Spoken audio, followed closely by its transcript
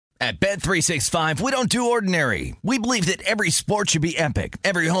At Bet365, we don't do ordinary. We believe that every sport should be epic.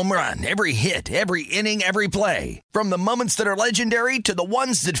 Every home run, every hit, every inning, every play. From the moments that are legendary to the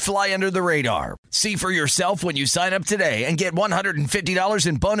ones that fly under the radar. See for yourself when you sign up today and get $150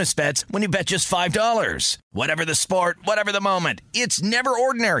 in bonus bets when you bet just $5. Whatever the sport, whatever the moment, it's never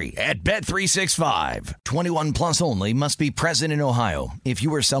ordinary at Bet365. 21 plus only. Must be present in Ohio. If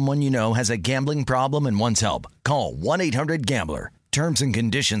you or someone you know has a gambling problem and wants help, call 1-800-GAMBLER. Terms and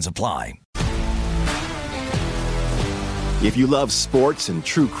conditions apply. If you love sports and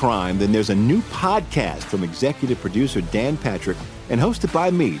true crime, then there's a new podcast from executive producer Dan Patrick and hosted by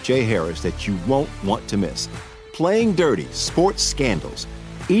me, Jay Harris, that you won't want to miss. Playing Dirty: Sports Scandals.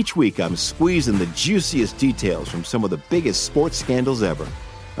 Each week, I'm squeezing the juiciest details from some of the biggest sports scandals ever.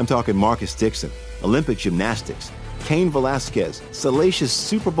 I'm talking Marcus Dixon, Olympic gymnastics, Cain Velasquez, salacious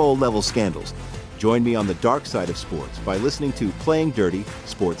Super Bowl-level scandals. Join me on the dark side of sports by listening to Playing Dirty: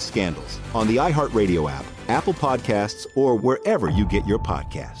 Sports Scandals on the iHeartRadio app, Apple Podcasts, or wherever you get your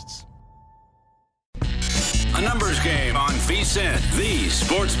podcasts. A numbers game on VSiN, the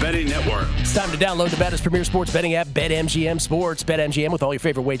sports betting network. It's time to download the baddest premier sports betting app, BetMGM Sports. BetMGM with all your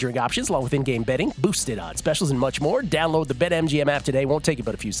favorite wagering options, along with in-game betting, boosted odds, specials, and much more. Download the BetMGM app today. Won't take you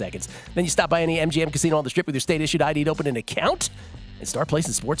but a few seconds. Then you stop by any MGM casino on the Strip with your state-issued ID to open an account and start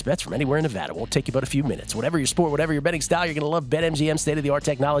placing sports bets from anywhere in Nevada. Won't take you but a few minutes. Whatever your sport, whatever your betting style, you're going to love BetMGM's state-of-the-art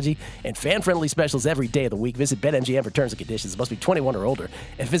technology and fan-friendly specials every day of the week. Visit BetMGM for terms and conditions. It must be 21 or older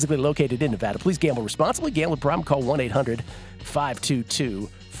and physically located in Nevada. Please gamble responsibly. Gambling problem? Call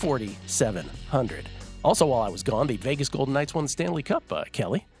 1-800-522-4700. Also, while I was gone, the Vegas Golden Knights won the Stanley Cup,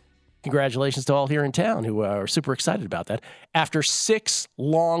 Kelly. Congratulations to all here in town who are super excited about that. After 6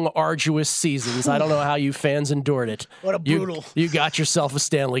 long, arduous seasons, I don't know how you fans endured it. What a brutal. You got yourself a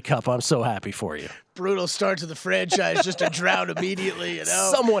Stanley Cup. I'm so happy for you. Brutal start to the franchise, just a drought immediately, you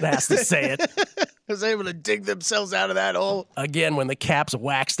know. Someone has to say it. Was able to dig themselves out of that hole. Again, when the Caps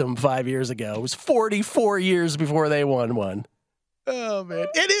waxed them 5 years ago, it was 44 years before they won one. Oh, man.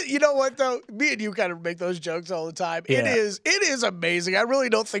 It is, you know what, though? Me and you kind of make those jokes all the time. Yeah. It is amazing. I really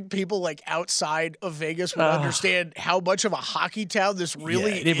don't think people like outside of Vegas would understand how much of a hockey town this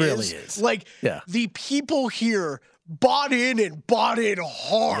really is. It really is. Like, the people here bought in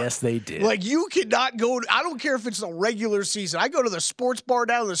hard. Yes, they did. Like, you cannot go – I don't care if it's a regular season. I go to the sports bar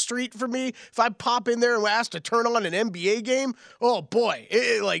down the street for me. If I pop in there and ask to turn on an NBA game, oh, boy.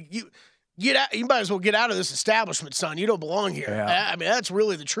 You might as well get out of this establishment, son. You don't belong here. Yeah. I mean, that's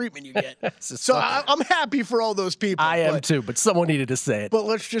really the treatment you get. So I'm happy for all those people. I am too, but someone needed to say it. But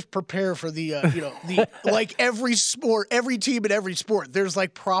let's just prepare for the like every sport, every team in every sport. There's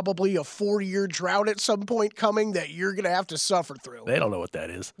like probably a 4-year drought at some point coming that you're going to have to suffer through. They don't know what that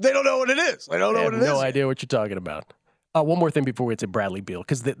is. They don't know what it is. They don't know what it is. No idea what you're talking about. One more thing before we get to Bradley Beal,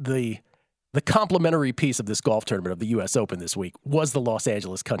 because the complimentary piece of this golf tournament of the U.S. Open this week was the Los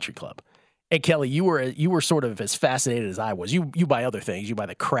Angeles Country Club. Hey, Kelly, you were sort of as fascinated as I was. You buy other things. You buy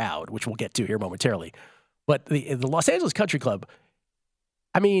the crowd, which we'll get to here momentarily. But the Los Angeles Country Club,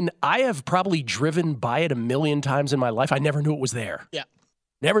 I mean, I have probably driven by it a million times in my life. I never knew it was there. Yeah.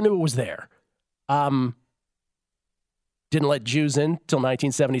 Never knew it was there. Didn't let Jews in till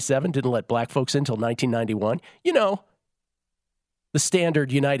 1977. Didn't let black folks in till 1991. You know, the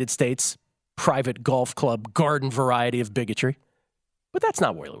standard United States private golf club garden variety of bigotry. But that's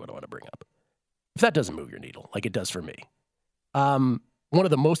not really what I want to bring up. If that doesn't move your needle, like it does for me. One of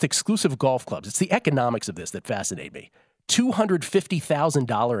the most exclusive golf clubs, it's the economics of this that fascinate me.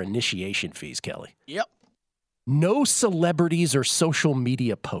 $250,000 initiation fees, Kelly. Yep. No celebrities or social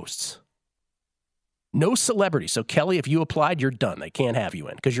media posts. No celebrities. So, Kelly, if you applied, you're done. They can't have you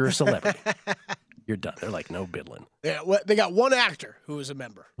in because you're a celebrity. You're done. They're like, no biddling. Yeah, well, they got one actor who is a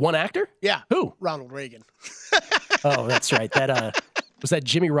member. One actor? Yeah. Who? Ronald Reagan. Oh, that's right. That was that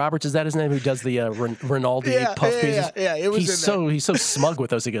Jimmy Roberts? Is that his name? Who does the Rinaldi puff pieces? Yeah, it was. He's so smug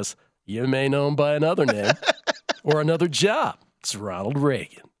with us. He goes, "You may know him by another name or another job. It's Ronald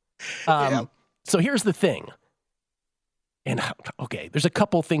Reagan." So here's the thing. And okay, there's a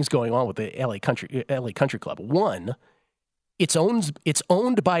couple things going on with the LA Country Club. One, it's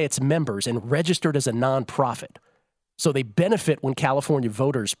owned by its members and registered as a nonprofit. So they benefit when California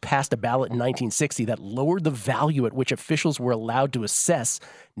voters passed a ballot in 1960 that lowered the value at which officials were allowed to assess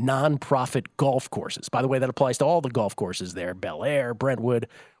nonprofit golf courses. By the way, that applies to all the golf courses there: Bel Air, Brentwood,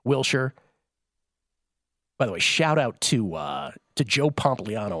 Wilshire. By the way, shout out to Joe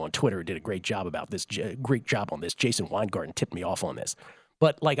Pompliano on Twitter, who did a great job about this. Great job on this. Jason Weingarten tipped me off on this.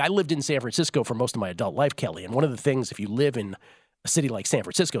 But like, I lived in San Francisco for most of my adult life, Kelly, and one of the things, if you live in a city like San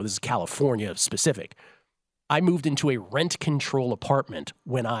Francisco, this is California specific. I moved into a rent control apartment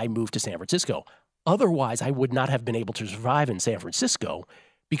when I moved to San Francisco. Otherwise, I would not have been able to survive in San Francisco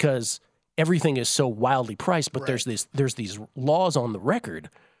because everything is so wildly priced. But there's these laws on the record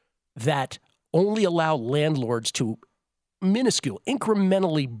that only allow landlords to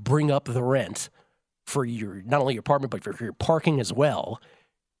incrementally bring up the rent for your, not only your apartment, but for your parking as well,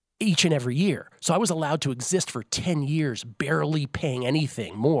 each and every year. So I was allowed to exist for 10 years, barely paying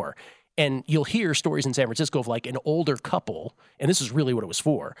anything more. And you'll hear stories in San Francisco of like an older couple, and this is really what it was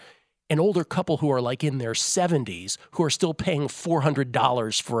for, an older couple who are like in their 70s who are still paying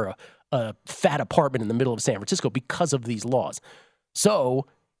 $400 for a fat apartment in the middle of San Francisco because of these laws. So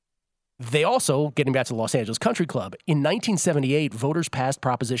they also, getting back to the Los Angeles Country Club, in 1978, voters passed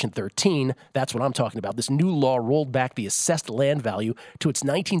Proposition 13. That's what I'm talking about. This new law rolled back the assessed land value to its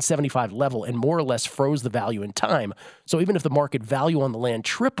 1975 level and more or less froze the value in time. So even if the market value on the land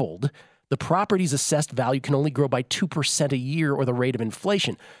tripled, the property's assessed value can only grow by 2% a year or the rate of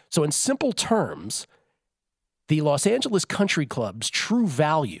inflation. So in simple terms, the Los Angeles Country Club's true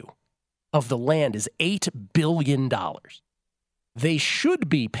value of the land is $8 billion. They should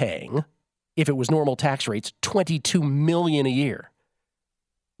be paying, if it was normal tax rates, $22 million a year.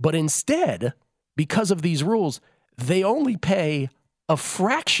 But instead, because of these rules, they only pay a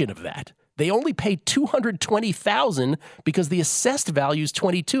fraction of that. They only pay $220,000 because the assessed value is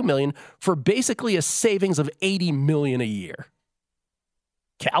 $22 million for basically a savings of $80 million a year.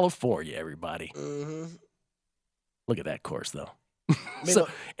 California, everybody. Mm-hmm. Look at that course, though.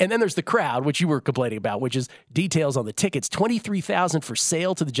 And then there's the crowd, which you were complaining about, which is details on the tickets. $23,000 for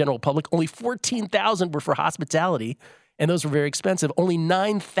sale to the general public. Only $14,000 were for hospitality, and those were very expensive. Only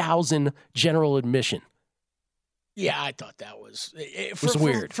 $9,000 general admission. Yeah, I thought that was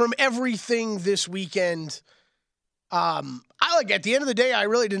weird. From everything this weekend, at the end of the day, I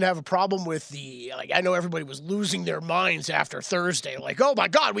really didn't have a problem with I know everybody was losing their minds after Thursday. Like, oh my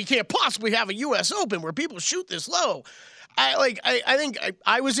God, we can't possibly have a U.S. Open where people shoot this low. I think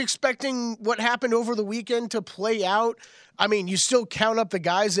I was expecting what happened over the weekend to play out. I mean, you still count up the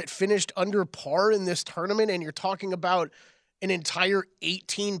guys that finished under par in this tournament, and you're talking about an entire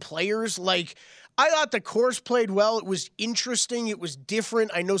 18 players. Like, I thought the course played well. It was interesting. It was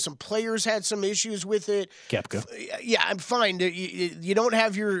different. I know some players had some issues with it. Koepka. Yeah, I'm fine. You don't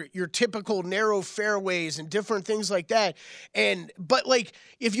have your typical narrow fairways and different things like that. But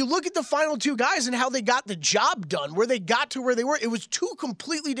if you look at the final two guys and how they got the job done, where they got to where they were, it was two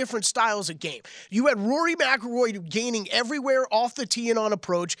completely different styles of game. You had Rory McIlroy gaining everywhere off the tee and on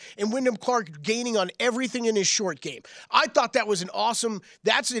approach, and Wyndham Clark gaining on everything in his short game. I thought that was I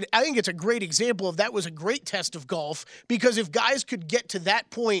think it's a great example of that was a great test of golf, because if guys could get to that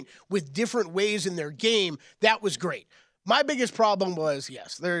point with different ways in their game, that was great. My biggest problem was,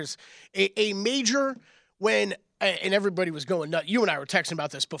 yes, there's a major when, and everybody was going nuts. You and I were texting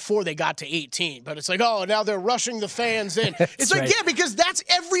about this before they got to 18, but it's like, oh, now they're rushing the fans in. It's like, right. Yeah, because that's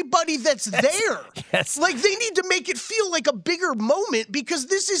everybody that's there. Yes. Like, they need to make it feel like a bigger moment, because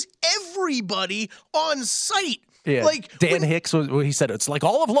this is everybody on site. Yeah, Dan Hicks, he said, it's like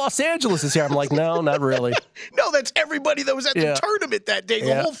all of Los Angeles is here. I'm like, no, not really. No, that's everybody that was at the tournament that day,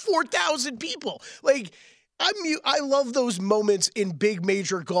 the whole 4,000 people. Like, I love those moments in big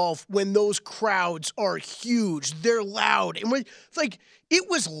major golf when those crowds are huge. They're loud. And it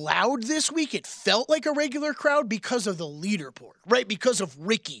was loud this week. It felt like a regular crowd because of the leaderboard, right? Because of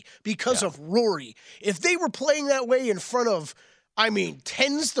Ricky, because of Rory. If they were playing that way in front of,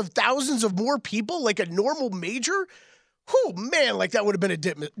 tens of thousands of more people, like a normal major, that would have been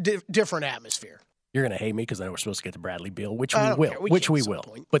a different atmosphere. You're going to hate me because I know we're supposed to get to Bradley Beal, which we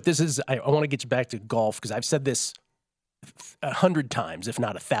will. But this is, I want to get you back to golf, because I've said this 100 times, if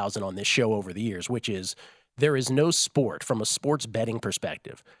not 1,000 on this show over the years, which is there is no sport from a sports betting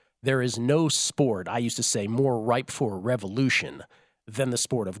perspective. There is no sport, I used to say, more ripe for a revolution than the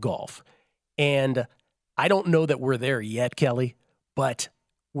sport of golf. And I don't know that we're there yet, Kelly, but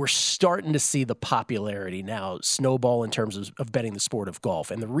we're starting to see the popularity now snowball in terms of betting the sport of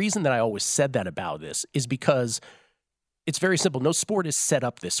golf. And the reason that I always said that about this is because it's very simple. No sport is set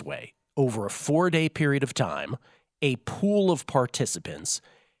up this way. Over a 4-day period of time, a pool of participants,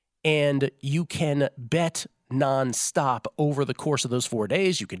 and you can bet nonstop over the course of those 4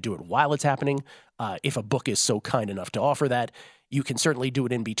 days. You can do it while it's happening. If a book is so kind enough to offer that, you can certainly do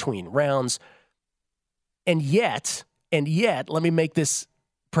it in between rounds. And yet, let me make this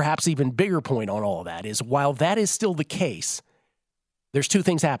perhaps even bigger point on all of that is, while that is still the case, there's two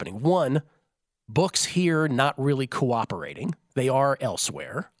things happening. One, books here not really cooperating. They are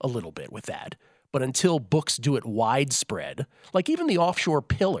elsewhere a little bit with that. But until books do it widespread, like even the offshore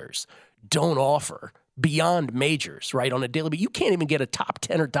pillars don't offer beyond majors, right, on a daily basis. You can't even get a top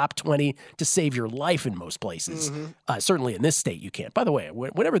 10 or top 20 to save your life in most places. Certainly in this state, you can't. By the way,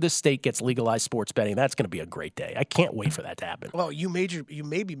 whenever this state gets legalized sports betting, that's going to be a great day. I can't wait for that to happen. Well, you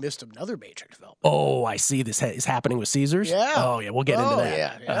maybe missed another major development. Oh, I see this is happening with Caesars? Yeah. Oh, yeah, we'll get into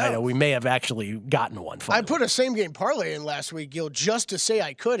that. Yeah. I know we may have actually gotten one. I put a same-game parlay in last week, Gil, just to say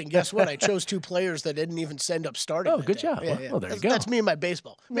I could, and guess what? I chose 2 players that didn't even end up starting. Oh, good job. Yeah, Well, there you go. That's me and my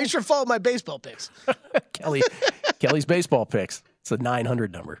baseball. Make sure to follow my baseball picks. Kelly's baseball picks. It's a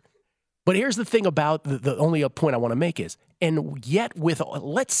 900 number. But here's the thing about the only point I want to make is, and yet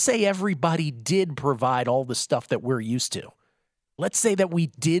let's say everybody did provide all the stuff that we're used to. Let's say that we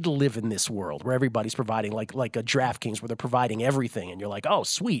did live in this world where everybody's providing like a DraftKings where they're providing everything and you're like, oh,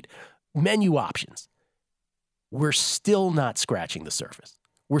 sweet, menu options. We're still not scratching the surface.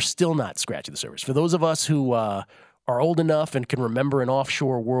 We're still not scratching the surface. For those of us who are old enough and can remember an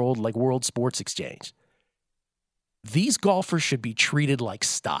offshore world like World Sports Exchange, these golfers should be treated like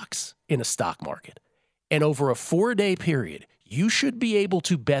stocks in a stock market. And over a 4-day period, you should be able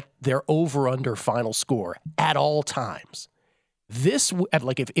to bet their over-under final score at all times. This,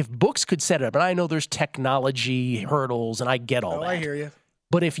 like, if books could set it up, and I know there's technology hurdles, and I get all that. I hear you.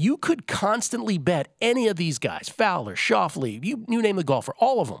 But if you could constantly bet any of these guys, Fowler, Schauffele, you name the golfer,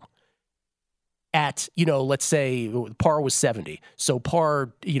 all of them, at, let's say par was 70. So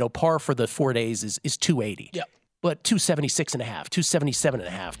par for the 4 days is 280. Yep. But 276.5, 277.5,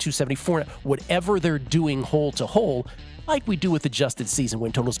 274, whatever they're doing hole to hole, like we do with adjusted season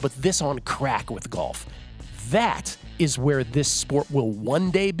win totals, but this on crack with golf. That is where this sport will one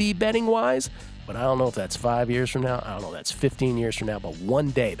day be betting-wise, but I don't know if that's 5 years from now. I don't know if that's 15 years from now, but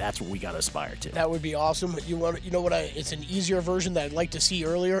one day, that's what we got to aspire to. That would be awesome. It's an easier version that I'd like to see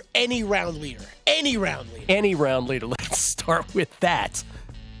earlier. Any round leader. Any round leader. Let's start with that.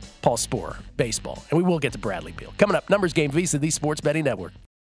 Paul Sporer, baseball. And we will get to Bradley Beal. Coming up, Numbers Game, VSiN, the Sports Betting Network.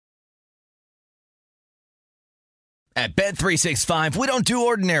 At Bet365, we don't do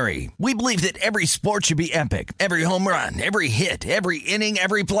ordinary. We believe that every sport should be epic. Every home run, every hit, every inning,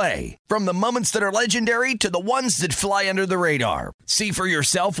 every play. From the moments that are legendary to the ones that fly under the radar. See for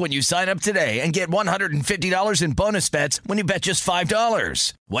yourself when you sign up today and get $150 in bonus bets when you bet just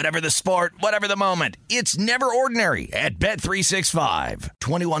 $5. Whatever the sport, whatever the moment, it's never ordinary at Bet365.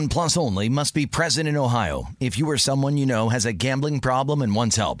 21 plus only. Must be present in Ohio. If you or someone you know has a gambling problem and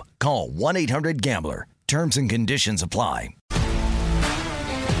wants help, call 1-800-GAMBLER. Terms and conditions apply.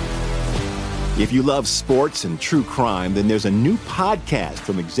 If you love sports and true crime, then there's a new podcast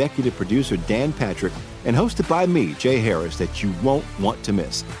from executive producer Dan Patrick and hosted by me, Jay Harris, that you won't want to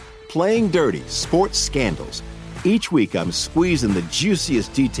miss. Playing Dirty: Sports Scandals. Each week, I'm squeezing the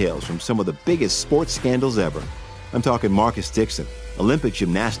juiciest details from some of the biggest sports scandals ever. I'm talking Marcus Dixon, Olympic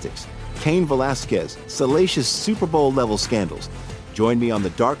gymnastics, Cain Velasquez, salacious Super Bowl-level scandals. Join me on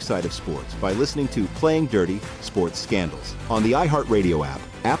the dark side of sports by listening to Playing Dirty: Sports Scandals on the iHeartRadio app,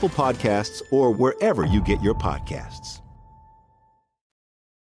 Apple Podcasts, or wherever you get your podcasts.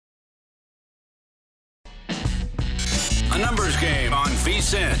 A Numbers Game on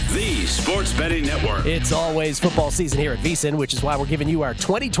VSiN, the Sports Betting Network. It's always football season here at VSiN, which is why we're giving you our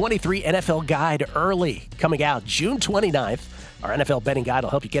 2023 NFL Guide early. Coming out June 29th. Our NFL betting guide will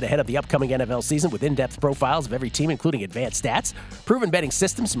help you get ahead of the upcoming NFL season with in-depth profiles of every team, including advanced stats, proven betting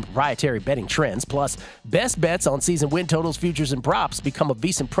systems, and proprietary betting trends, plus best bets on season win totals, futures, and props. Become a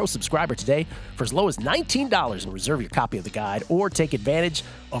VSiN Pro subscriber today for as low as $19 and reserve your copy of the guide, or take advantage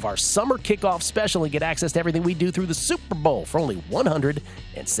of our summer kickoff special and get access to everything we do through the Super Bowl for only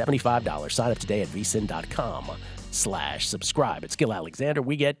 $175. Sign up today at vsin.com/subscribe. It's Gil Alexander.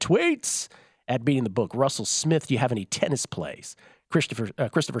 We get tweets at Beating the Book. Russell Smith, do you have any tennis plays?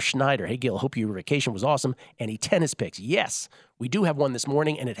 Christopher Schneider, hey Gil, hope your vacation was awesome. Any tennis picks? Yes, we do have one this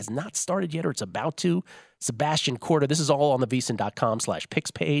morning, and it has not started yet, or it's about to. Sebastian Korda, this is all on the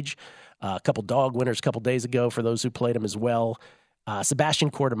vsin.com/picks page. A couple dog winners a couple days ago for those who played him as well. Sebastian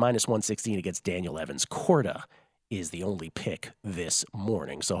Korda -116 against Daniel Evans. Korda is the only pick this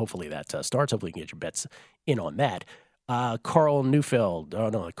morning, so hopefully that starts. Hopefully you can get your bets in on that. Carl Neufeld. Oh,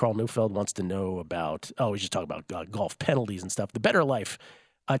 no, Carl Neufeld wants to know about, he's just talking about golf penalties and stuff. The Better Life.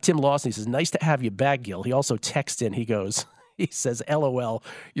 Tim Lawson, he says, nice to have you back, Gil. He also texts in, he goes, He says, LOL,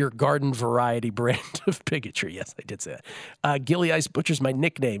 your garden variety brand of bigotry. Yes, I did say that. Gilly Ice Butcher's my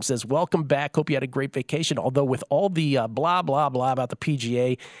nickname. Says, welcome back. Hope you had a great vacation. Although with all the blah, blah, blah about the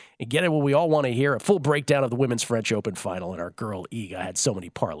PGA, and get it what we all want to hear, a full breakdown of the Women's French Open final, and our girl Iga had so many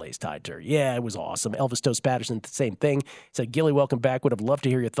parlays tied to her. Yeah, it was awesome. Elvis Toast Patterson, the same thing. Said, Gilly, welcome back. Would have loved to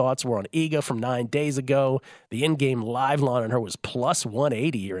hear your thoughts. We're on Iga from 9 days ago. The in-game live line on her was plus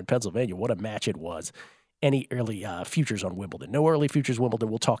 180 here in Pennsylvania. What a match it was. Any early futures on Wimbledon? No early futures Wimbledon.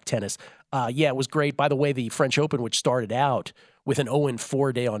 We'll talk tennis. Yeah, it was great. By the way, the French Open, which started out with an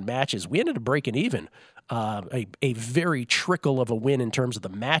 0-4 day on matches, we ended up breaking even. A very trickle of a win in terms of the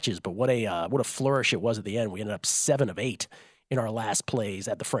matches, but what a flourish it was at the end. We ended up 7 of 8 in our last plays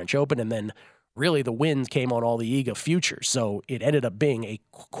at the French Open, and then really the wins came on all the Iga futures. So it ended up being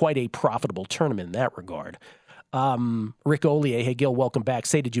quite a profitable tournament in that regard. Rick Ollier, hey Gil, welcome back.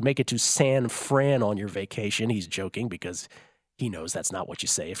 Say, did you make it to San Fran on your vacation? He's joking because he knows that's not what you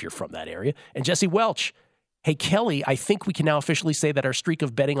say if you're from that area. And Jesse Welch, hey Kelly, I think we can now officially say that our streak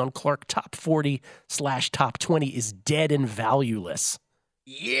of betting on Clark top 40/top 20 is dead and valueless.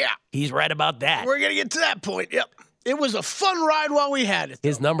 Yeah. He's right about that. We're going to get to that point. Yep. It was a fun ride while we had it, though.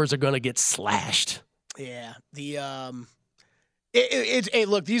 His numbers are going to get slashed. Yeah. Hey,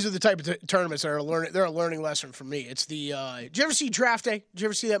 look, these are the type of tournaments that are they're a learning lesson for me. It's the did you ever see Draft Day? Did you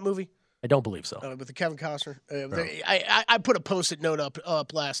ever see that movie? I don't believe so. With the Kevin Costner. No. I put a Post-it note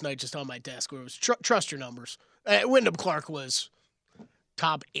up last night just on my desk where it was trust your numbers. Wyndham Clark was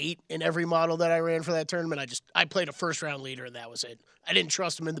top 8 in every model that I ran for that tournament. I played a first round leader and that was it. I didn't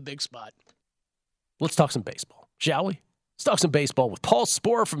trust him in the big spot. Let's talk some baseball, shall we? Let's talk some baseball with Paul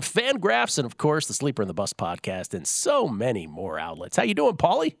Sporer from Fangraphs and, of course, the Sleeper in the Bus podcast and so many more outlets. How you doing,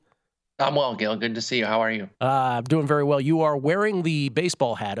 Paulie? I'm well, Gil. Good to see you. How are you? I'm doing very well. You are wearing the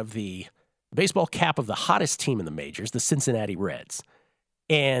baseball hat of the baseball cap of the hottest team in the majors, the Cincinnati Reds.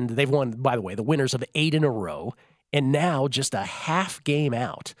 And they've won, by the way, the winners of 8 in a row, and now just a half game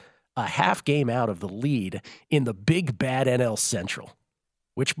out of the lead in the big bad NL Central,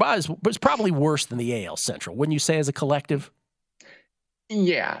 which was probably worse than the AL Central, wouldn't you say, as a collective?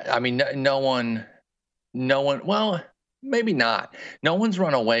 Yeah. I mean, no one, well, maybe not. No one's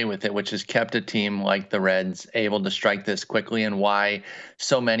run away with it, which has kept a team like the Reds able to strike this quickly, and why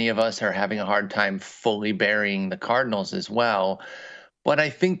so many of us are having a hard time fully burying the Cardinals as well. But I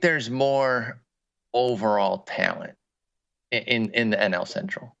think there's more overall talent in the NL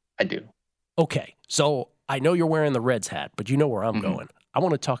Central. I do. Okay. So I know you're wearing the Reds hat, but you know where I'm going. I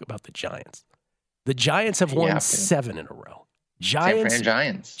want to talk about the Giants. The Giants have won 7 in a row.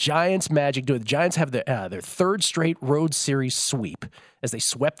 Giants magic do it. The Giants have their third straight road series sweep as they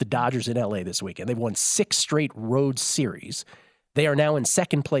swept the Dodgers in LA this weekend. They've won 6 straight road series. They are now in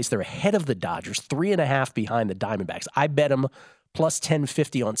second place. They're ahead of the Dodgers, 3.5 behind the Diamondbacks. I bet them plus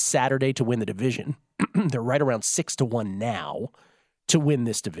 1050 on Saturday to win the division. They're right around 6-1 now to win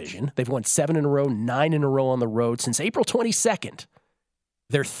this division. They've won 7 in a row, 9 in a row on the road since April 22nd.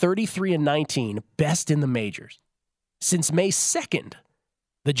 They're 33-19, best in the majors. Since May 2nd,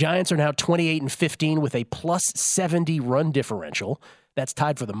 the Giants are now 28-15 with a plus 70 run differential. That's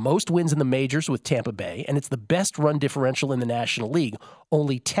tied for the most wins in the majors with Tampa Bay, and it's the best run differential in the National League.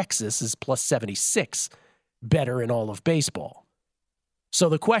 Only Texas is plus 76, better in all of baseball. So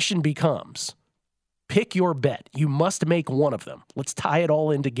the question becomes, pick your bet. You must make one of them. Let's tie it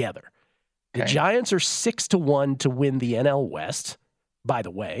all in together. The Giants are 6-1 to win the NL West. By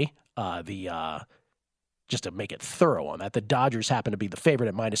the way, just to make it thorough on that, the Dodgers happen to be the favorite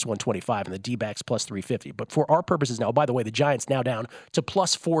at minus 125 and the D-backs plus 350. But for our purposes now, by the way, the Giants now down to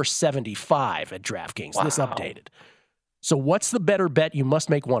plus 475 at DraftKings. Wow. This updated. So what's the better bet? You must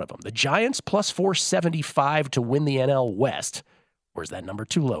make one of them. The Giants plus 475 to win the NL West. Where's that number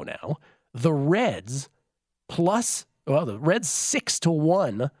too low now? The Reds the Reds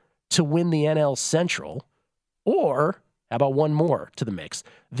 6-1 to win the NL Central. Or, how about one more to the mix?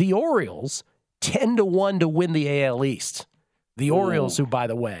 The Orioles 10-1 to win the AL East. The Orioles, who, by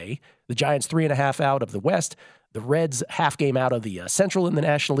the way, the Giants 3.5 out of the West, the Reds half game out of the Central in the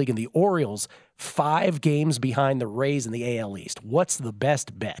National League, and the Orioles 5 games behind the Rays in the AL East. What's the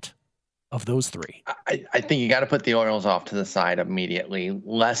best bet of those 3? I think you got to put the Orioles off to the side immediately.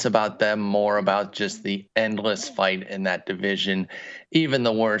 Less about them, more about just the endless fight in that division. Even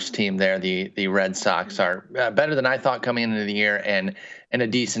the worst team there, the Red Sox, are better than I thought coming into the year, and and a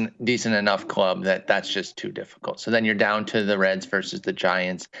decent enough club that's just too difficult. So then you're down to the Reds versus the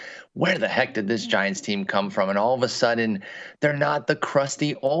Giants. Where the heck did this Giants team come from? And all of a sudden, they're not the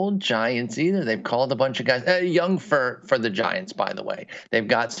crusty old Giants either. They've called a bunch of guys young for the Giants, by the way. They've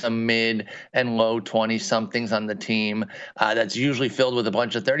got some mid and low 20-somethings on the team that's usually filled with a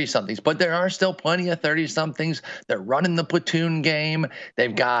bunch of 30-somethings. But there are still plenty of 30-somethings. They're running the platoon game.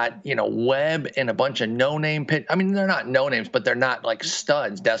 They've got, Webb and a bunch of no-name pitch. I mean, they're not no-names, but they're not like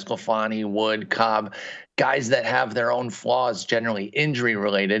studs. DeSclafani, Wood, Cobb. Guys that have their own flaws, generally injury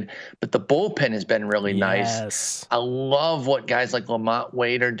related, but the bullpen has been really nice. I love what guys like Lamont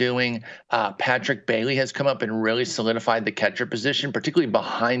Wade are doing. Patrick Bailey has come up and really solidified the catcher position, particularly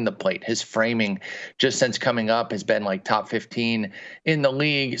behind the plate. His framing just since coming up has been like top 15 in the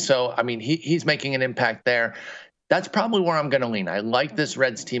league. So, I mean, he's making an impact there. That's probably where I'm going to lean. I like this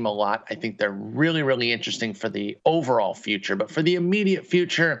Reds team a lot. I think they're really, really interesting for the overall future. But for the immediate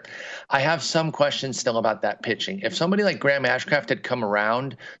future, I have some questions still about that pitching. If somebody like Graham Ashcraft had come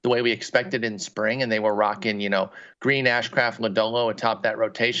around the way we expected in spring and they were rocking, Green, Ashcraft, Lodolo atop that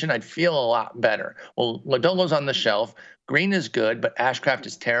rotation, I'd feel a lot better. Well, Lodolo's on the shelf. Green is good, but Ashcraft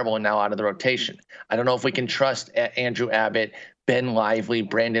is terrible and now out of the rotation. I don't know if we can trust Andrew Abbott, Ben Lively,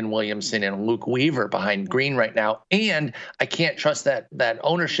 Brandon Williamson, and Luke Weaver behind Green right now. And I can't trust that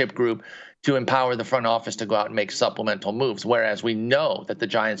ownership group to empower the front office to go out and make supplemental moves, whereas we know that the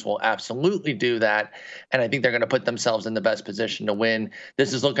Giants will absolutely do that, and I think they're going to put themselves in the best position to win.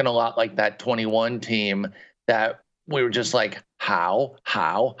 This is looking a lot like that 21 team that we were just like, how,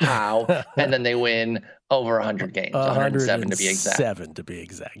 and then they win over 100 games, 107 to be exact. 107 to be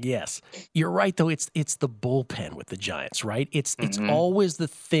exact. Yes, you're right. Though it's the bullpen with the Giants, right? It's always the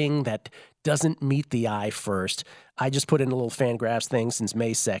thing that doesn't meet the eye first. I just put in a little Fangraphs thing since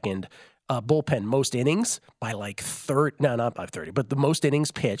May 2nd. Bullpen, most innings by like 30, no, not by 30, but the most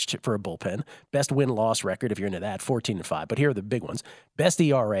innings pitched for a bullpen. Best win-loss record, if you're into that, 14-5. But here are the big ones. Best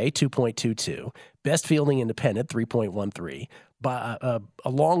ERA, 2.22. Best fielding independent, 3.13.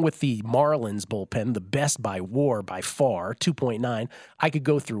 Along with the Marlins bullpen, the best by WAR by far, 2.9. I could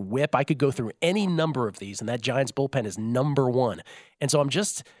go through WHIP. I could go through any number of these, and that Giants bullpen is number one. And so I'm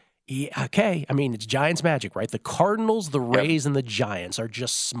just... Yeah, okay, I mean, it's Giants magic, right? The Cardinals, the Rays, and the Giants are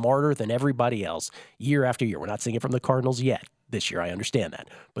just smarter than everybody else year after year. We're not seeing it from the Cardinals yet this year. I understand that.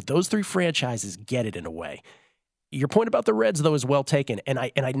 But those three franchises get it in a way. Your point about the Reds, though, is well taken. And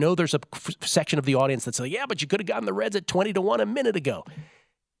I know there's a section of the audience that's like, yeah, but you could have gotten the Reds at 20-1 a minute ago.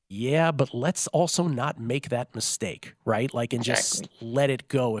 Yeah, but let's also not make that mistake, right? Like, and just let it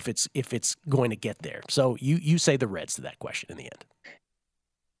go if it's going to get there. So you say the Reds to that question in the end.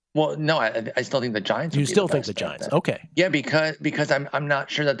 Well, no, I still think the Giants. You still think the Giants? Okay. Yeah, because I'm not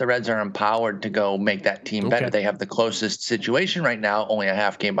sure that the Reds are empowered to go make that team better. They have the closest situation right now, only a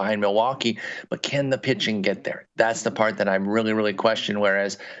half game behind Milwaukee. But can the pitching get there? That's the part that I really, really question.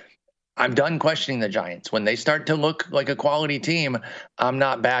 Whereas I'm done questioning the Giants. When they start to look like a quality team, I'm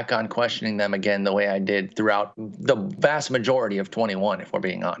not back on questioning them again the way I did throughout the vast majority of 21, if we're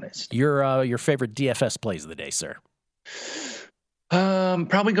being honest. Your favorite DFS plays of the day, sir?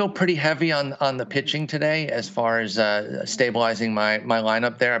 Probably go pretty heavy on the pitching today as far as stabilizing my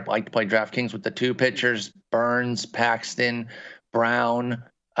lineup there. I'd like to play DraftKings with the two pitchers, Burns, Paxton, Brown,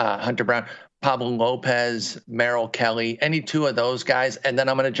 Hunter Brown, Pablo Lopez, Merrill Kelly, any two of those guys. And then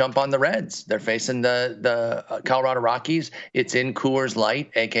I'm going to jump on the Reds. They're facing the Colorado Rockies. It's in Coors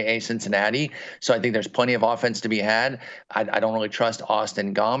Light, a.k.a. Cincinnati. So I think there's plenty of offense to be had. I don't really trust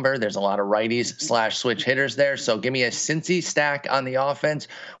Austin Gomber. There's a lot of righties / switch hitters there. So give me a Cincy stack on the offense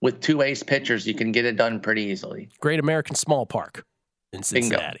with two ace pitchers. You can get it done pretty easily. Great American Small Park in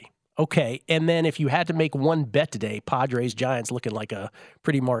Cincinnati. Bingo. Okay, and then if you had to make one bet today, Padres-Giants looking like a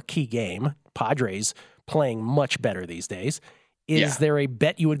pretty marquee game. Padres playing much better these days. Is there a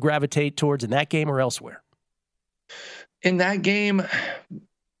bet you would gravitate towards in that game or elsewhere? In that game,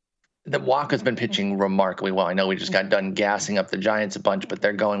 the Waka's been pitching remarkably well. I know we just got done gassing up the Giants a bunch, but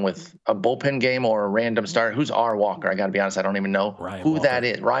they're going with a bullpen game or a random start. Who's R. Walker? I got to be honest, I don't even know who that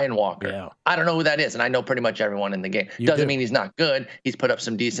is. Ryan Walker. Yeah. I don't know who that is, and I know pretty much everyone in the game. Doesn't mean he's not good. He's put up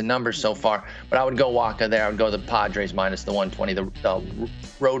some decent numbers so far, but I would go Waka there. I would go the Padres minus the 120, the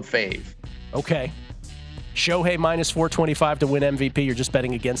road fave. Okay. Shohei minus 425 to win MVP. You're just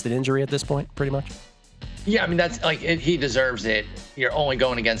betting against an injury at this point, pretty much? Yeah, I mean, that's like he deserves it. You're only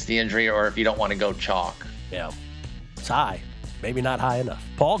going against the injury, or if you don't want to go chalk. Yeah. It's high. Maybe not high enough.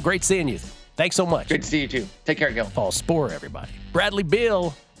 Paul, great seeing you. Thanks so much. Good to see you, too. Take care, Gil. Paul Sporer, everybody. Bradley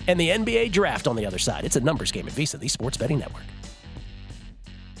Beal and the NBA draft on the other side. It's a numbers game at VSiN, the Sports Betting Network.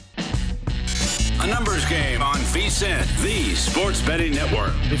 A numbers game on VSiN, the sports betting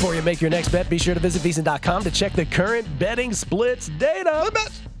network. Before you make your next bet, be sure to visit VSiN.com to check the current betting splits data.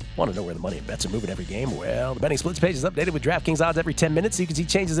 Want to know where the money and bets are moving every game? Well, the betting splits page is updated with DraftKings odds every 10 minutes so you can see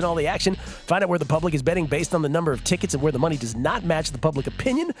changes in all the action. Find out where the public is betting based on the number of tickets and where the money does not match the public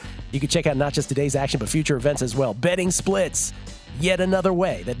opinion. You can check out not just today's action, but future events as well. Betting splits. Yet another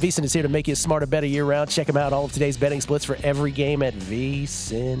way that VSiN is here to make you smarter, better year-round. Check them out, all of today's betting splits for every game at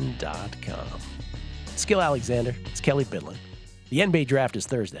VSiN.com. It's Gil Alexander. It's Kelly Bidlin. The NBA draft is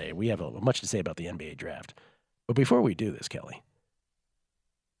Thursday. We have much to say about the NBA draft. But before we do this, Kelly,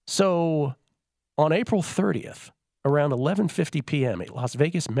 so on April 30th, around 11:50 p.m., a Las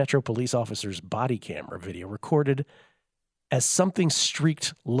Vegas Metro police officer's body camera video recorded as something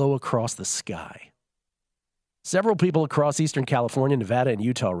streaked low across the sky. Several people across Eastern California, Nevada, and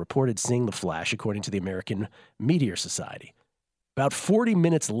Utah reported seeing the flash, according to the American Meteor Society. About 40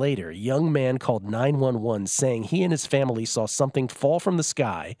 minutes later, a young man called 911 saying he and his family saw something fall from the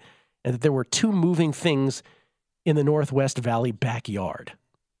sky and that there were two moving things in the Northwest Valley backyard.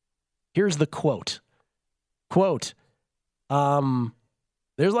 Here's the quote. Quote,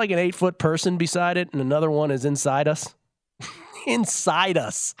 there's like an 8-foot person beside it and another one is inside us. Inside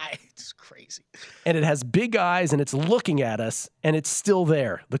us. It's crazy. And it has big eyes and it's looking at us and it's still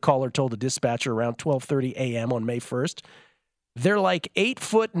there, the caller told a dispatcher around 12:30 a.m. on May 1st. They're like 8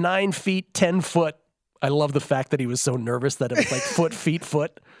 foot, 9 feet, 10 foot. I love the fact that he was so nervous that it was like foot, feet,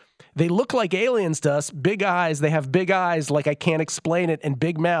 foot. They look like aliens to us. Big eyes. They have big eyes like I can't explain it. And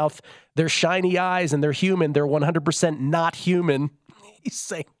big mouth. They're shiny eyes and they're human. They're 100% not human. He's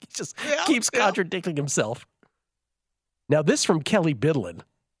saying, he just keeps contradicting himself. Now, this from Kelly Bidlin,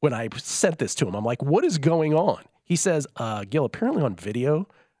 when I sent this to him, I'm like, what is going on? He says, Gil, apparently on video,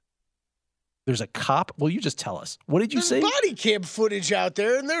 there's a cop. Well, you just tell us. What did you say? Body cam footage out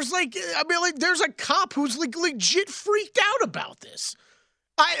there, and there's there's a cop who's legit freaked out about this.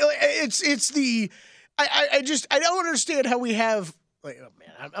 I don't understand how we have. Like, oh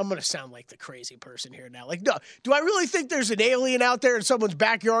man, I'm going to sound like the crazy person here now. Like, no, do I really think there's an alien out there in someone's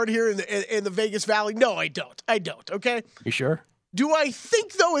backyard here in the Vegas Valley? No, I don't. Okay. You sure? Do I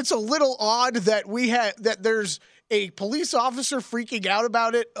think though it's a little odd that there's a police officer freaking out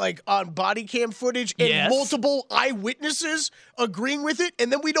about it, like on body cam footage, and multiple eyewitnesses agreeing with it,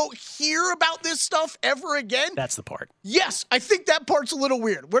 and then we don't hear about this stuff ever again? That's the part. Yes, I think that part's a little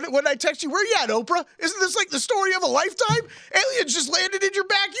weird. When I text you, where you at, Oprah? Isn't this like the story of a lifetime? Aliens just landed in your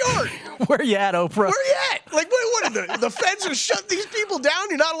backyard. Where you at, Oprah? Where you at? Like, what the feds have shut these people down?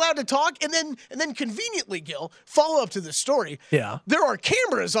 You're not allowed to talk? And then conveniently, Gil, follow up to this story. Yeah. There are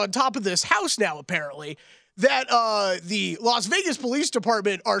cameras on top of this house now, apparently, that the Las Vegas Police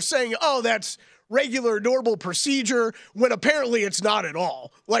Department are saying, oh, that's regular, normal procedure, when apparently it's not at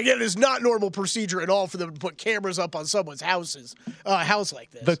all. Like, it is not normal procedure at all for them to put cameras up on someone's house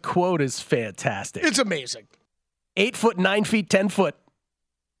like this. The quote is fantastic. It's amazing. 8 foot, 9 feet, 10 foot.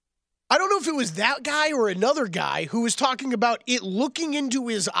 I don't know if it was that guy or another guy who was talking about it looking into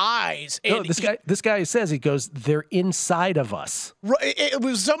his eyes. And no, this guy says, he goes, they're inside of us. Right, it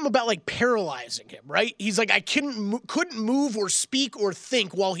was something about like paralyzing him, right? He's like, I couldn't move or speak or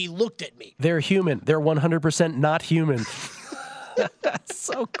think while he looked at me. They're human. They're 100% not human. That's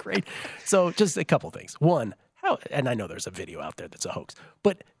so great. So just a couple things. One, and I know there's a video out there that's a hoax,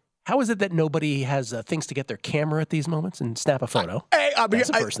 but how is it that nobody has things to get their camera at these moments and snap a photo? That's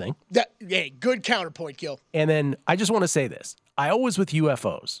the first thing. Good counterpoint, Gil. And then I just want to say this. I always with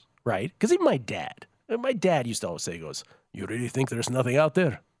UFOs, right? Because even my dad used to always say, he goes, you really think there's nothing out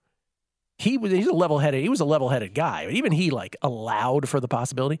there? He was a level-headed guy. But even he like allowed for the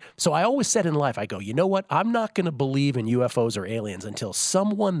possibility. So I always said in life, I go, you know what? I'm not going to believe in UFOs or aliens until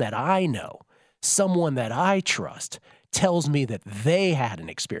someone that I know, someone that I trust, tells me that they had an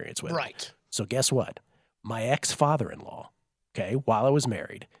experience with it. Right. So guess what? My ex-father-in-law, okay, while I was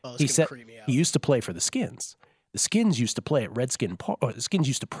married, he said he used to play for the Skins. The Skins used to play at the Skins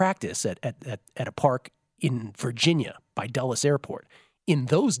used to practice at a park in Virginia by Dulles Airport. In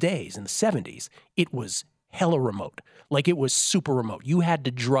those days, in the 70s, it was hella remote. Like, it was super remote. You had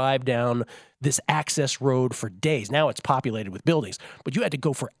to drive down this access road for days. Now it's populated with buildings, but you had to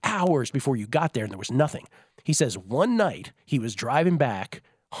go for hours before you got there, and there was nothing. He says one night he was driving back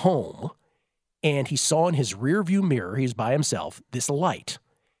home, and he saw in his rearview mirror, he was by himself, this light.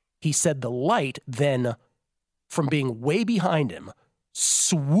 He said the light then, from being way behind him,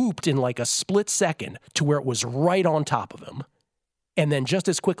 swooped in like a split second to where it was right on top of him, and then just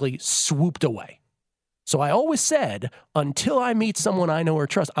as quickly swooped away. So I always said, until I meet someone I know or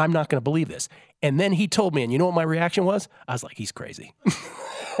trust, I'm not going to believe this. And then he told me, and you know what my reaction was? I was like, he's crazy.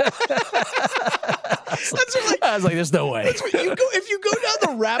 I was like, there's no way. If you go down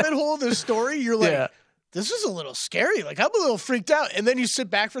the rabbit hole of this story, you're like, this is a little scary. Like, I'm a little freaked out. And then you sit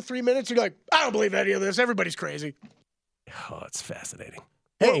back for 3 minutes, you're like, I don't believe any of this. Everybody's crazy. Oh, it's fascinating.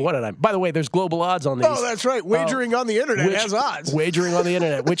 Hey, what did I? By the way, there's global odds on these. Oh, that's right. Wagering on the internet has odds. Wagering on the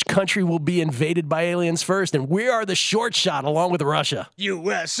internet. Which country will be invaded by aliens first? And we are the short shot along with Russia.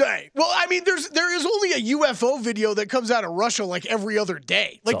 USA. Well, I mean, there is only a UFO video that comes out of Russia like every other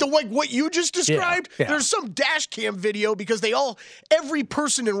day. Like what you just described. Yeah. There's some dash cam video because every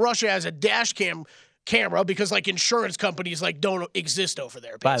person in Russia has a dash camera because like insurance companies like don't exist over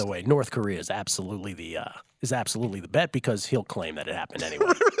there. Basically. By the way, North Korea is absolutely the bet because he'll claim that it happened anyway.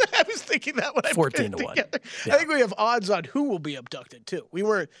 I was thinking that when I 14 to 1. Yeah. I think we have odds on who will be abducted too. We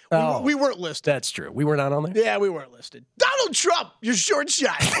weren't listed. That's true. We were not on there. Yeah, we weren't listed. Donald Trump, you're short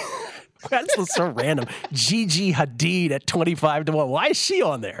shot. That's so random. Gigi Hadid at 25 to 1. Why is she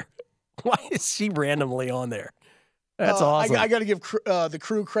on there? Why is she randomly on there? That's awesome. I got to give the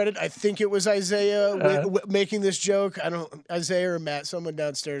crew credit. I think it was Isaiah making this joke. Isaiah or Matt, someone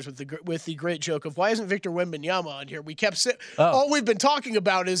downstairs with the great joke of why isn't Victor Wembanyama on here? We kept all we've been talking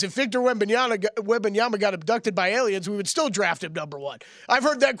about is if Victor Wembanyama got abducted by aliens, we would still draft him number 1. I've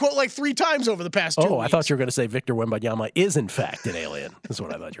heard that quote like 3 times over the past 2 weeks. I thought you were going to say Victor Wembanyama is in fact an alien. That's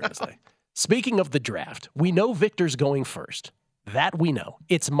what I thought you were going to say. Speaking of the draft, we know Victor's going first. That we know.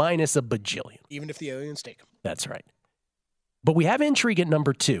 It's minus a bajillion. Even if the aliens take him. That's right. But we have intrigue at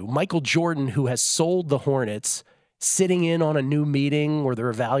number 2. Michael Jordan, who has sold the Hornets, sitting in on a new meeting where they're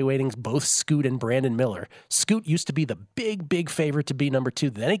evaluating both Scoot and Brandon Miller. Scoot used to be the big favorite to be number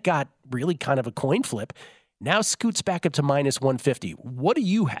 2. Then it got really kind of a coin flip. Now Scoot's back up to minus 150. What do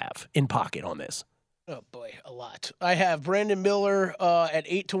you have in pocket on this? Oh, boy, a lot. I have Brandon Miller at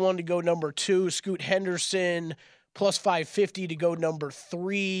 8 to 1 to go number 2. Scoot Henderson plus 550 to go number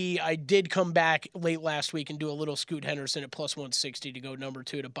 3. I did come back late last week and do a little Scoot Henderson at plus 160 to go number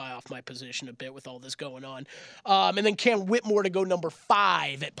 2 to buy off my position a bit with all this going on. And then Cam Whitmore to go number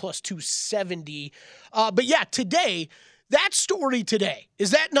 5 at plus 270. But yeah, today, that story today,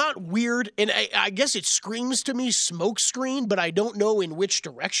 is that not weird? And I guess it screams to me smoke screen, but I don't know in which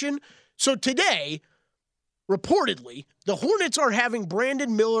direction. So today, reportedly, the Hornets are having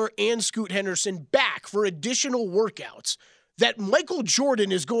Brandon Miller and Scoot Henderson back for additional workouts that Michael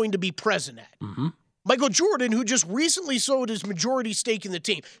Jordan is going to be present at. Mm-hmm. Michael Jordan, who just recently sold his majority stake in the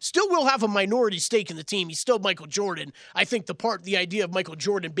team, still will have a minority stake in the team. He's still Michael Jordan. I think the idea of Michael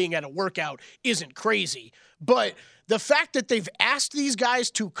Jordan being at a workout isn't crazy. But the fact that they've asked these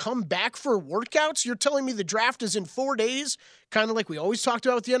guys to come back for workouts, you're telling me the draft is in 4 days? Kind of like we always talked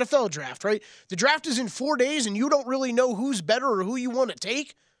about with the NFL draft, right? The draft is in 4 days and you don't really know who's better or who you want to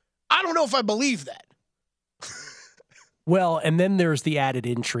take? I don't know if I believe that. Well, and then there's the added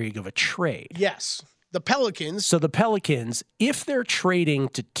intrigue of a trade. Yes. The Pelicans. So the Pelicans, if they're trading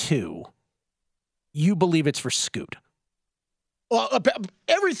to 2, you believe it's for Scoot. Well,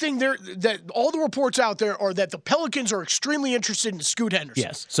 everything there, that all the reports out there are that the Pelicans are extremely interested in Scoot Henderson.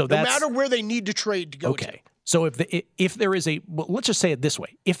 Yes. So no matter where they need to trade to go to. So if there is let's just say it this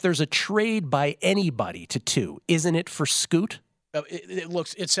way. If there's a trade by anybody to 2, isn't it for Scoot?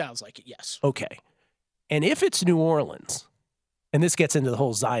 It sounds like it, yes. Okay. And if it's New Orleans, and this gets into the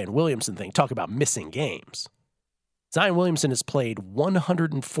whole Zion Williamson thing, talk about missing games. Zion Williamson has played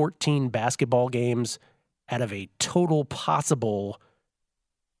 114 basketball games out of a total possible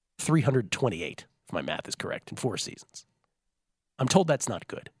 328, if my math is correct, in 4 seasons. I'm told that's not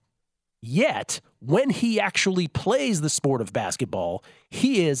good. Yet, when he actually plays the sport of basketball,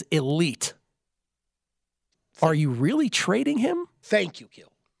 he is elite. Are you really trading him? Thank you,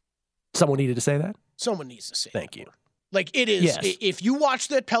 Gil. Someone needed to say that? Someone needs to say that. Thank you. Like, it is, yes. If you watch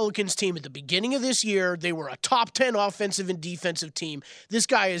that Pelicans team at the beginning of this year, they were a top 10 offensive and defensive team. This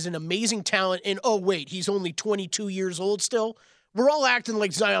guy is an amazing talent, and oh, wait, he's only 22 years old still? We're all acting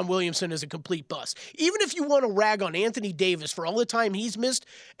like Zion Williamson is a complete bust. Even if you want to rag on Anthony Davis for all the time he's missed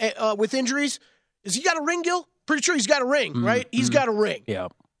with injuries, has he got a ring, Gil? Pretty sure he's got a ring, right? He's got a ring. Yeah.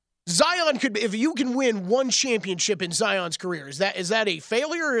 Zion could be, if you can win one championship in Zion's career, is that a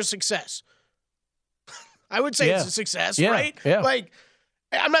failure or a success? I would say it's a success, right? Yeah. Like,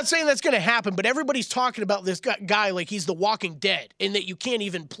 I'm not saying that's going to happen, but everybody's talking about this guy like he's the Walking Dead and that you can't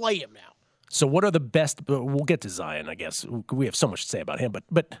even play him now. So what are the best? We'll get to Zion, I guess. We have so much to say about him,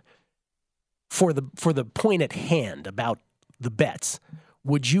 but for the point at hand about the bets,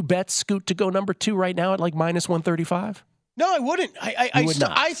 would you bet Scoot to go number 2 right now at like minus 135? No, I wouldn't.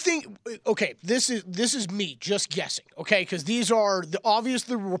 I think okay. This is me just guessing. Okay, because these are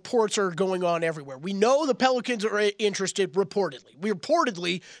the reports are going on everywhere. We know the Pelicans are interested.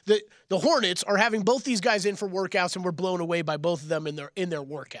 Reportedly, the Hornets are having both these guys in for workouts, and we're blown away by both of them in their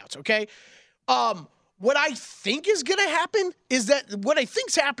workouts. Okay. What I think is going to happen is that what I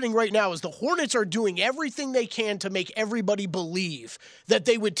think's happening right now is the Hornets are doing everything they can to make everybody believe that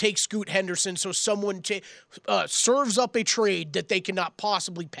they would take Scoot Henderson so someone serves up a trade that they cannot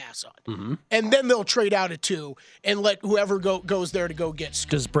possibly pass on. Mm-hmm. And then they'll trade out at 2 and let whoever goes there to go get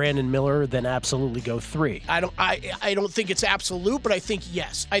Scoot. Does Brandon Miller then absolutely go 3? I don't think it's absolute, but I think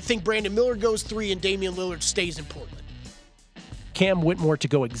yes. I think Brandon Miller goes 3 and Damian Lillard stays in Portland. Cam Whitmore to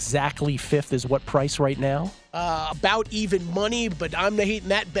go exactly 5th is what price right now? About even money, but I'm hating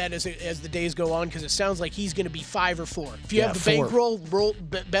that bet as the days go on because it sounds like he's going to be 5 or 4. If you have the bankroll,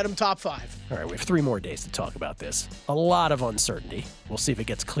 bet him top 5. All right, we have 3 more days to talk about this. A lot of uncertainty. We'll see if it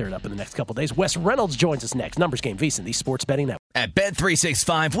gets cleared up in the next couple of days. Wes Reynolds joins us next. Numbers Game VSiN, the Sports Betting Network. At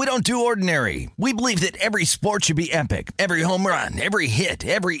Bet365, we don't do ordinary. We believe that every sport should be epic. Every home run, every hit,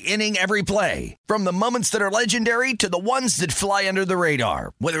 every inning, every play. From the moments that are legendary to the ones that fly under the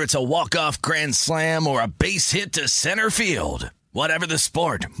radar. Whether it's a walk-off grand slam or a base hit to center field. Whatever the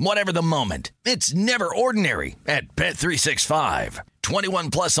sport, whatever the moment, it's never ordinary at Bet365.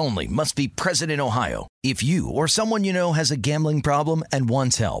 21 plus only. Must be present in Ohio. If you or someone you know has a gambling problem and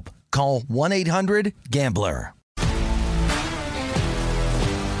wants help, call 1-800-GAMBLER.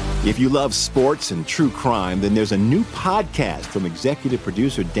 If you love sports and true crime, then there's a new podcast from executive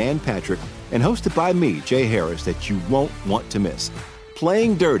producer Dan Patrick and hosted by me, Jay Harris, that you won't want to miss.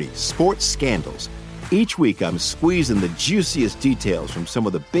 Playing Dirty: Sports Scandals. Each week, I'm squeezing the juiciest details from some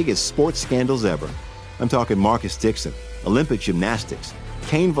of the biggest sports scandals ever. I'm talking Marcus Dixon, Olympic gymnastics,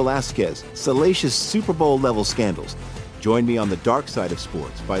 Cain Velasquez, salacious Super Bowl-level scandals. Join me on the dark side of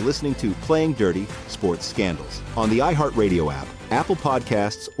sports by listening to Playing Dirty: Sports Scandals on the iHeartRadio app, Apple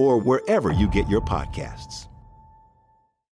Podcasts, or wherever you get your podcasts.